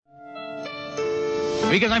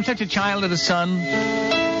Because I'm such a child of the sun.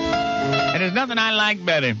 And there's nothing I like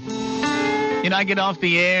better. You know, I get off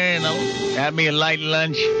the air and I'll have me a light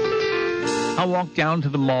lunch. I'll walk down to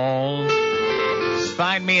the mall,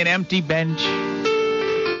 find me an empty bench,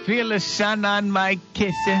 feel the sun on my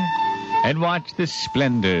kisser, and watch the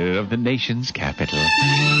splendor of the nation's capital.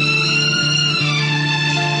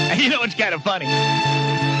 And you know what's kind of funny?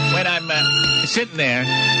 When I'm sitting there,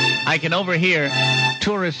 I can overhear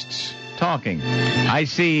tourists talking. I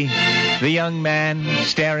see the young man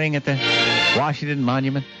staring at the Washington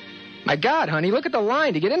Monument. My God, honey, look at the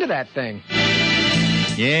line to get into that thing.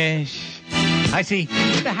 Yes. I see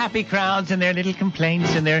the happy crowds and their little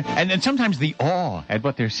complaints and and sometimes the awe at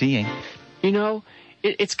what they're seeing. You know,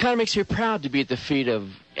 it kind of makes me proud to be at the feet of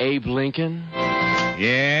Abe Lincoln.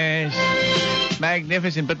 Yes.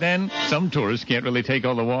 Magnificent. But then some tourists can't really take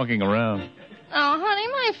all the walking around. Oh, honey,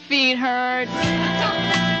 my feet hurt.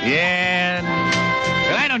 Yeah.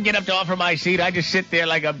 But I don't get up to offer my seat. I just sit there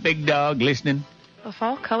like a big dog listening. The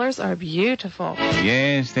fall colors are beautiful.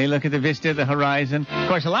 Yes, they look at the vista of the horizon. Of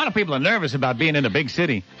course, a lot of people are nervous about being in a big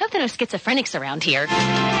city. Hope there are no schizophrenics around here.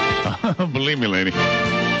 Believe me, lady,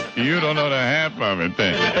 you don't know the half of it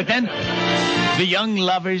then. But then, the young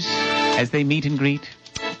lovers, as they meet and greet.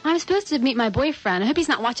 I'm supposed to meet my boyfriend. I hope he's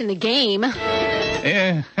not watching the game.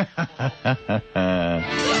 Yeah.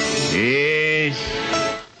 Yes.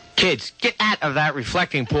 Kids, get out of that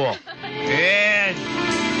reflecting pool. Yes.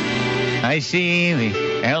 I see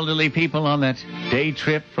the elderly people on that day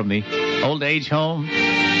trip from the old age home.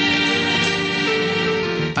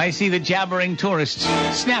 I see the jabbering tourists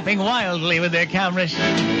snapping wildly with their cameras.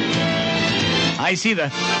 I see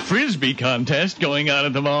the frisbee contest going on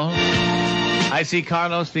at the mall. I see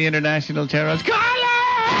Carlos, the international terrorist. Carlos!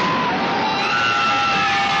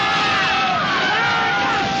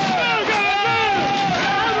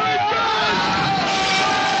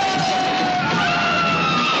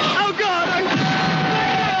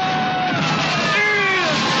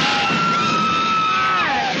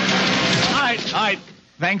 All right.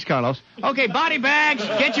 Thanks, Carlos. Okay, body bags.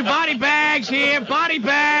 Get your body bags here. Body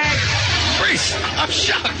bags. Grease, I'm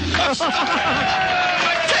shocked.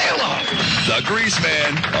 My tail off. The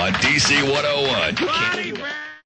Greaseman on DC101. Body bags.